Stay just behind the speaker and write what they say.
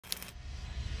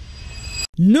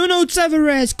Nuno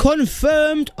Tavares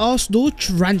confirmed Arsenal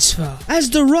transfer.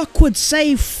 As The Rock would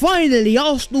say, finally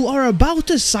Arsenal are about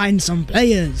to sign some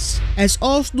players, as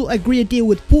Arsenal agree a deal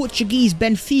with Portuguese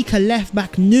Benfica left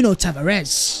back Nuno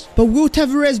Tavares. But will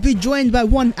Tavares be joined by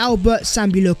one Albert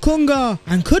Sambi Lokonga?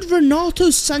 And could Renato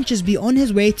Sanches be on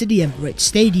his way to the Emirates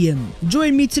Stadium?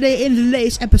 Join me today in the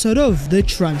latest episode of the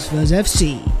Transfers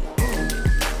FC.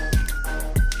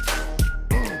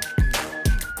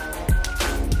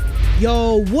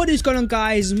 Yo, what is going on,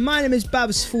 guys? My name is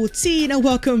Babs14 and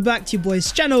welcome back to your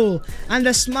boy's channel. And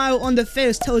the smile on the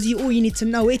face tells you all you need to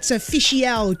know. It's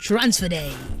official transfer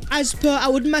day. As per, I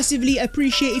would massively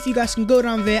appreciate if you guys can go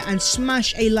down there and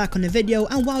smash a like on the video,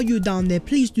 and while you're down there,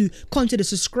 please do consider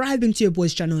subscribing to your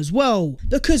boy's channel as well,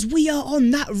 because we are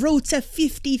on that road to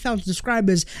 50,000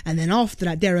 subscribers, and then after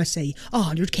that, dare I say,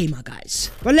 100k, my guys.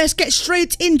 But let's get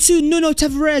straight into Nuno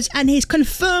Tavares and his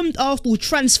confirmed Arsenal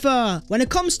transfer. When it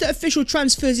comes to official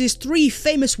transfers, there's three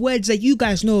famous words that you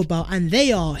guys know about, and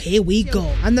they are, here we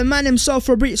go. And the man himself,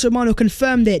 Fabrizio Romano,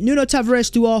 confirmed it. Nuno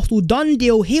Tavares to Arsenal, done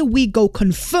deal, here we go,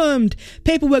 confirmed.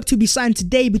 Paperwork to be signed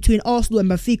today between Arsenal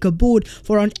and Benfica board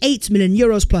for around €8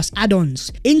 million plus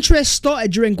add-ons. Interest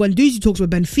started during Guendouzi talks with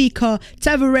Benfica.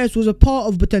 Tavares was a part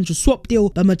of a potential swap deal,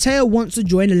 but Matteo wants to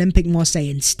join Olympique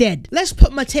Marseille instead. Let's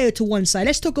put Matteo to one side.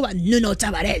 Let's talk about Nuno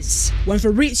Tavares. When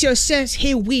Fabrizio says,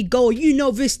 here we go, you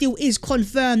know this deal is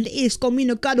confirmed. It's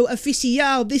comunicado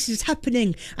oficial. This is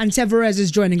happening, and Tavares is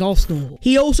joining Arsenal.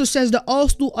 He also says that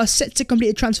Arsenal are set to complete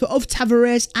a transfer of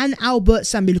Tavares and Albert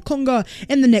Sambi Lokonga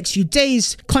in the next few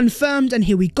days. Confirmed, and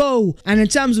here we go. And in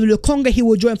terms of Lokonga, he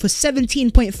will join for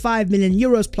 €17.5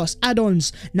 million plus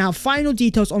add-ons. Now, final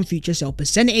details on future sale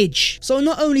percentage. So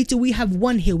not only do we have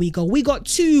one here we go, we got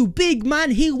two big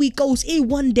man here we goes in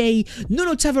one day,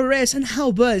 Nuno Tavares and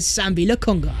Albert Sambi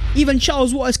Lokonga. Even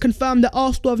Charles Waters confirmed that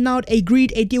Arsenal have now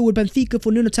agreed a deal with Benfica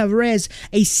for Nuno Tavares,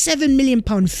 a £7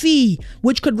 million fee,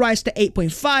 which could rise to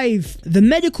 8.5. The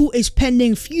medical is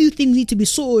pending. Few things need to be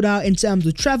sorted out in terms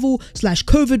of travel /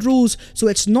 COVID rules, so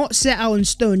it's not set out in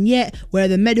stone yet where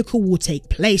the medical will take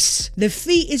place. The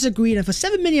fee is agreed, and for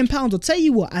 £7 million, I'll tell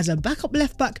you what, as a backup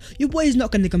left back, your boy is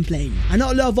not going to complain. I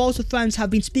know a lot of Arsenal fans have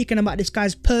been speaking about this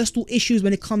guy's personal issues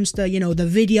when it comes to, the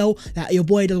video that your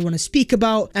boy doesn't want to speak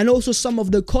about, and also some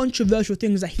of the controversial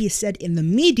things that he said in the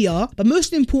media. But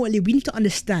most importantly, we need to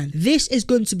understand this is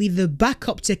going to be the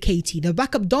backup to KT, the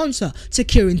backup dancer to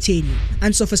Chiellini.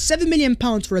 And so for £7 million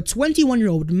for a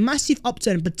 21-year-old, massive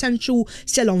upturn potential,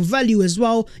 sell on value as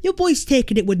well, your boy's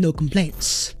taking it with no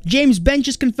complaints. James Bench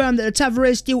has confirmed that the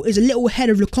Tavares deal is a little ahead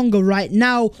of Lokonga right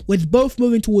now, with both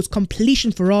moving towards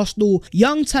completion for Arsenal.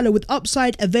 Young talent with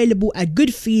upside available at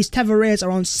good fees. Tavares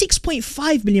around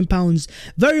 £6.5 million.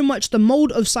 Very much the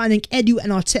mold of signing Edu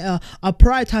and Arteta are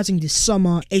prioritising this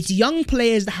summer. It's young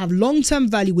players that have long-term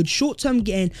value with short-term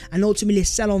gain and ultimately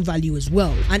sell on value as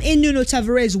well. And in Nuno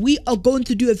Tavares, we are going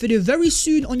to do a video very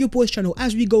soon on your boy's channel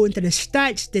as we go into the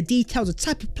stats, the details, the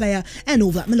type of player and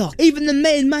all that malarkey. Even the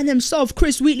main man himself,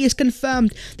 Chris Wheatley, has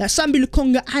confirmed that Sambi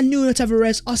Lokonga and Nuno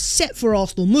Tavares are set for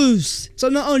Arsenal moves. So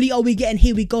not only are we getting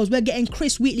here we goes, we're getting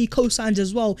Chris Wheatley co-signs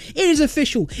as well. It is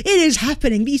official. It is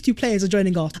happening. These two players are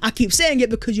joining us. I keep saying it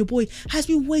because your boy has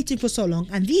been waiting for so long,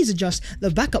 and these are just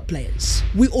the backup players.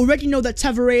 We already know that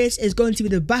Tavares is going to be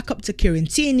the backup to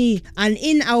Chiellini, and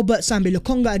in Albert Sambi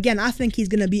Lokonga, again, I think he's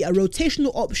going to be a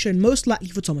rotational option, most likely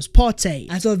for Thomas Partey.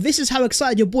 And so this is how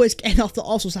excited your boy is getting after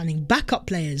Arsenal signing backup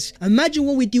players. Imagine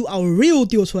when we do our real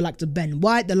deals for like the Ben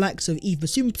White, the likes of Eve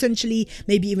Basum potentially,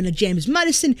 maybe even a James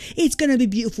Maddison. It's going to be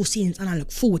beautiful scenes, and I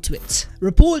look forward to it.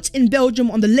 Reports in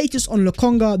Belgium on the latest on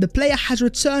Lokonga. The player has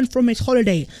returned from his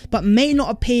holiday but may not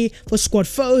appear for squad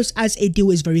photos as a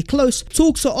deal is very close.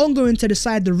 Talks are ongoing to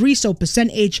decide the resale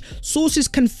percentage. Sources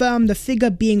confirm the figure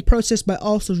being processed by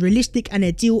Arsenal is realistic and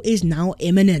a deal is now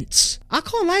imminent. I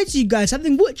can't lie to you guys,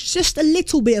 having watched just a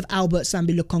little bit of Albert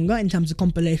Sambi Lokonga in terms of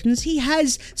compilations, he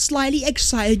has slightly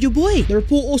excited your boy. The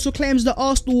report also claims that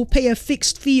Arsenal will pay a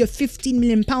fixed fee of £15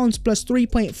 million plus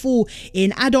 3.4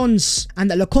 in add-ons,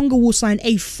 and that Lokonga will sign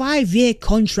a 5-year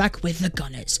contract with the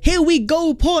Gunners. Here we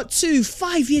go, part 2,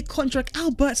 5-year contract,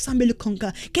 Albert Sambi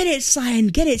Lokonga. Get it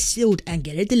signed, get it sealed, and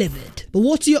get it delivered. But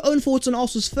what are your own thoughts on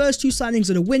Arsenal's first two signings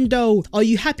of the window? Are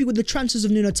you happy with the transfers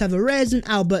of Nuno Tavares and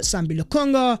Albert Sambi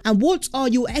Lokonga? And what are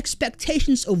your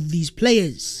expectations of these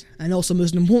players? And also,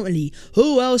 most importantly,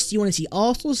 who else do you want to see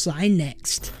Arsenal sign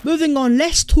next? Moving on,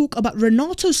 let's talk about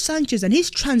Renato Sanches and his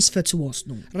transfer to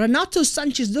Arsenal. Renato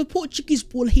Sanches, the Portuguese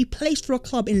baller, he plays for a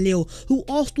club in Lille who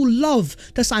Arsenal love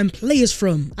to sign players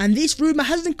from. And this rumour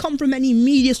hasn't come from any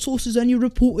media sources or any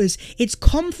reporters, it's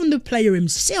come from the player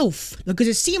himself. Because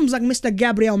it seems like Mr.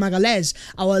 Gabriel Magalhães,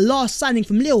 our last signing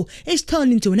from Lille, is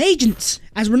turned into an agent.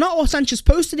 As Renato Sanches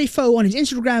posted a photo on his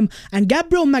Instagram and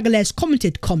Gabriel Magalhães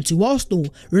commented, "Come to Arsenal."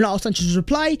 Renato Sanches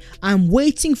replied, "I'm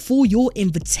waiting for your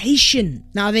invitation."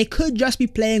 Now they could just be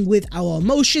playing with our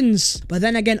emotions, but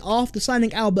then again, after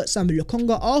signing Albert Sambi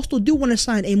Lokonga, Arsenal do want to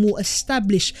sign a more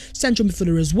established central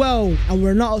midfielder as well. And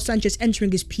Renato Sanches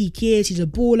entering his peak years, he's a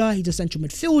baller, he's a central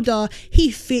midfielder,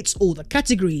 he fits all the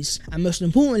categories. And most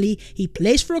importantly, he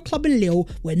plays for a club in Lille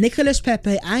where Nicolas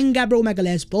Pepe and Gabriel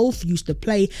Magalhães both used to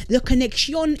play. The connection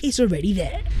is already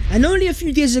there. And only a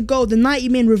few days ago, the 90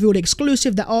 Min revealed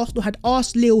exclusive that Arsenal had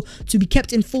asked Lille to be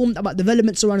kept informed about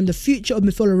developments surrounding the future of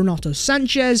midfielder Renato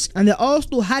Sanches, and that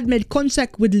Arsenal had made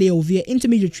contact with Lille via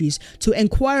intermediaries to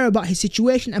inquire about his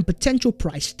situation and potential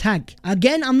price tag.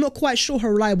 Again, I'm not quite sure how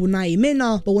reliable 90 Min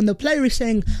are, but when the player is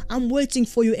saying, "I'm waiting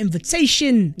for your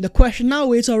invitation," the question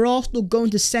now is, are Arsenal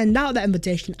going to send out that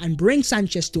invitation and bring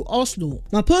Sanches to Arsenal?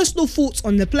 My personal thoughts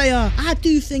on the player, I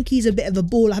do think he's a bit of a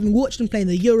baller. Having watched him play in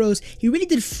the Euros, he really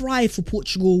did thrive for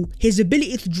Portugal. His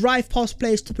ability to drive past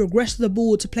players, to progress the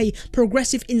ball, to play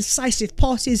progressive, incisive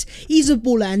passes, he's a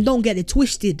baller, and don't get it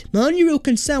twisted. My only real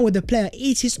concern with the player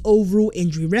is his overall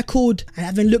injury record, and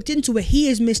having looked into it, he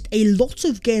has missed a lot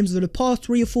of games over the past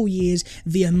 3 or 4 years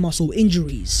via muscle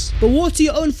injuries. But what are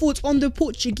your own thoughts on the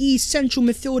Portuguese central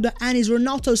midfielder, and is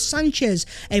Renato Sanches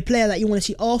a player that you want to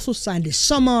see Arsenal sign this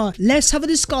summer? Let's have a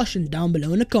discussion down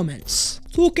below in the comments.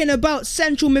 Talking about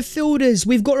central midfielders,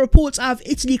 we've got reports out of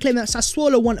Italy claiming that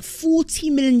Sassuolo want 40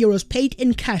 million euros paid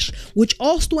in cash, which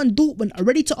Arsenal and Dortmund are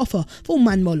ready to offer for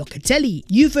Manuel Locatelli.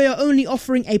 Juve are only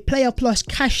offering a player plus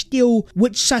cash deal,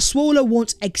 which Sassuolo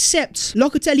won't accept.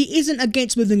 Locatelli isn't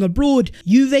against moving abroad.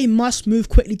 Juve must move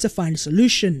quickly to find a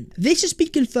solution. This has been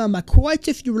confirmed by quite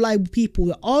a few reliable people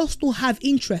that Arsenal have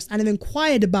interest and have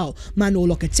inquired about Manuel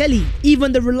Locatelli.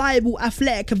 Even the reliable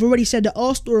Athletic have already said that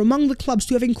Arsenal are among the clubs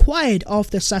to have inquired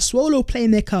after Sassuolo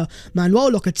playmaker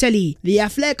Manuel Locatelli. The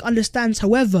Athletic understands,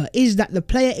 however, is that the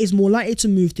player is more likely to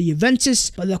move to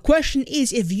Juventus, but the question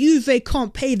is, if Juve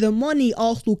can't pay the money,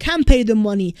 Arsenal can pay the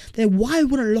money, then why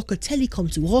wouldn't Locatelli come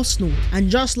to Arsenal? And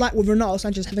just like with Renato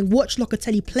Sanches, having watched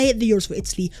Locatelli play at the Euros for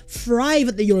Italy, thrive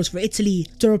at the Euros for Italy,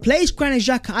 to replace Granit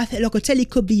Xhaka, I think Locatelli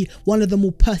could be one of the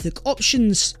more perfect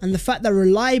options. And the fact that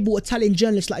reliable Italian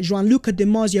journalists like Gianluca Di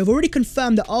Marzio have already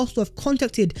confirmed that Arsenal have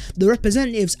contacted the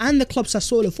representatives and the club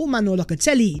Sassuolo for Manuel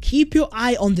Locatelli. Keep your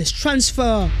eye on this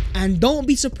transfer, and don't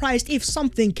be surprised if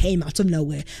something came out of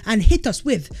nowhere and hit us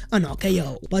with an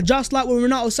RKO. But just like with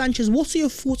Renato Sanches, what are your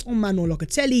thoughts on Manuel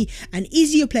Locatelli, and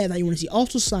is he a player that you want to see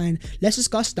Arsenal sign? Let's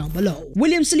discuss down below.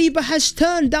 William Saliba has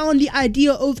turned down the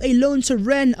idea of a loan to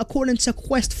Rennes, according to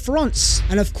Quest France.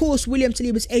 And of course, William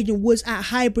Saliba's agent was at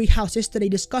Highbury House yesterday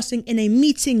discussing in a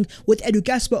meeting with Edu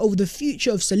Gasper over the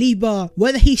future of Saliba.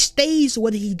 Whether he stays,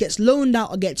 whether he gets loaned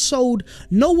out or gets sold,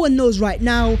 no one knows right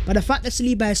now, but the fact that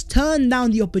Saliba has turned down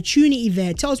the opportunity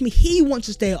there tells me he wants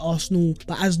to stay at Arsenal.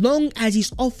 But as long as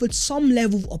he's offered some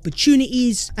level of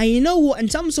opportunities, and you know what, in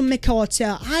terms of Mikel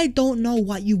Arteta, I don't know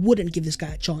why you wouldn't give this guy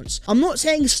a chance. I'm not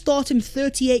saying start him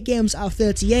 38 games out of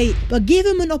 38, but give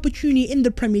him an opportunity in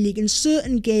the Premier League in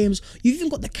certain games. You've even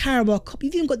got the Carabao Cup,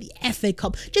 you've even got the FA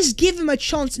Cup. Just give him a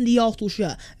chance in the Arsenal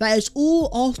shirt. That is all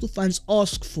Arsenal fans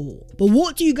ask for. But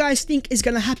what do you guys think is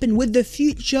going to happen with the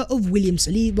future of William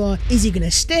Saliba? Is he going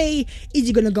to stay? Is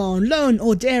he going to go on loan?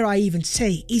 Or dare I even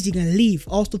say, is he going to leave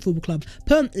Arsenal Football Club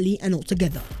permanently and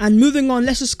altogether? And moving on,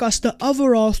 let's discuss the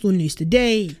other Arsenal news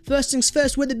today. First things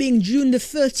first, with it being June the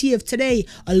 30th today,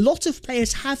 a lot of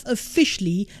players have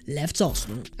officially left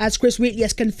Arsenal. As Chris Wheatley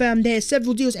has confirmed, there are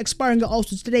several deals expiring at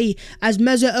Arsenal today as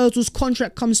Mesut Ozil's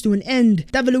contract comes to an end.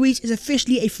 David Luiz is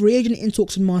officially a free agent in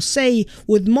talks in Marseille,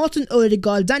 with Martin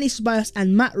Odegaard, Dani Ceballos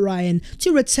and Matt Ryan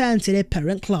to return to their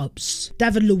parent clubs.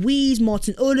 David Luiz,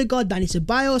 Martin Odegaard, Dani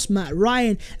Ceballos, Matt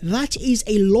Ryan, that is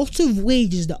a lot of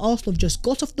wages that Arsenal have just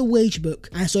got off the wage book.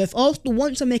 And so if Arsenal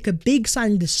want to make a big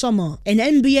signing this summer, in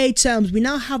NBA terms, we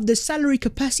now have the salary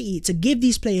capacity to give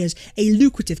these players a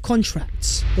lucrative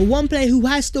contract. But one player who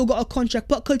has still got a contract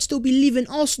but could still be leaving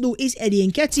Arsenal is Eddie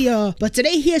Nketiah. But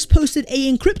today he has posted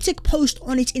a cryptic post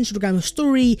on his Instagram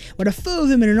story with a photo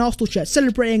of him in an Arsenal shirt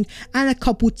celebrating and a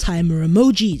couple timer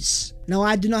emojis. Now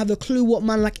I do not have a clue what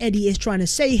man like Eddie is trying to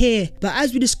say here, but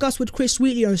as we discussed with Chris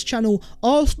Wheatley on his channel,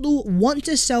 Arsenal want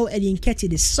to sell Eddie Nketiah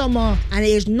this summer, and it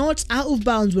is not out of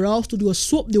bounds where Arsenal do a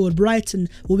swap deal with Brighton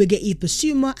where we get Yves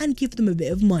Bissouma and give them a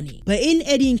bit of money. But in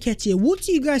Eddie Nketiah, what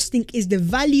do you guys think is the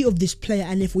value of this player,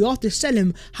 and if we are to sell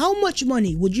him, how much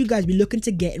money would you guys be looking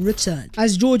to get in return?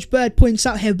 As George Bird points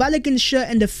out here, Balogun's shirt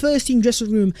in the first team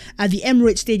dressing room at the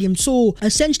Emirates Stadium saw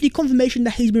essentially confirmation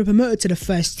that he's been promoted to the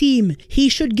first team. He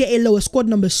should get a lower squad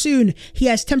number soon. He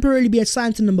has temporarily been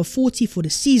assigned to number 40 for the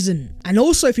season. And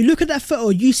also, if you look at that photo,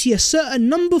 you see a certain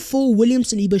number 4 William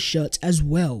Saliba shirt as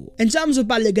well. In terms of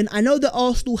Balogun, I know that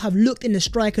Arsenal have looked in the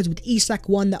strikers with Isak,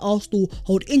 one that Arsenal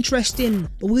hold interest in,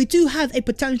 but we do have a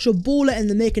potential baller in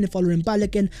the making following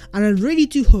Balogun, and I really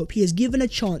do hope he is given a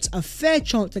chance, a fair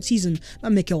chance next season by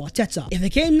Mikel Arteta. If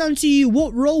it came down to you,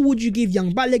 what role would you give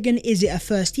young Balogun? Is it a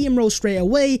first team role straight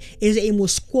away? Is it a more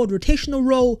squad rotational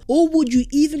role? Or would you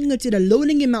even consider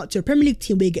loaning him out to a Premier League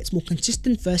team where he gets more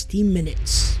consistent first team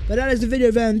minutes? But that is the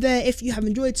video there and there. If you have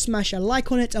enjoyed, smash a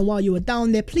like on it, and while you are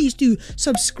down there, please do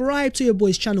subscribe to your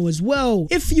boy's channel as well.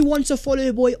 If you want to follow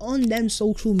your boy on them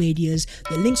social medias,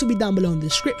 the links will be down below in the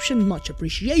description. Much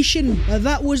appreciation. But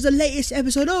that was the latest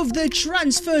episode of the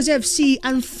Transfers FC,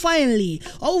 and finally,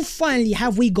 oh finally,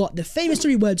 have we got the famous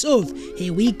 3 words of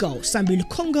here we go, Sambi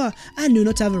Lokonga and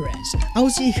Nuno Tavares. I will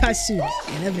see you guys soon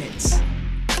in a bit.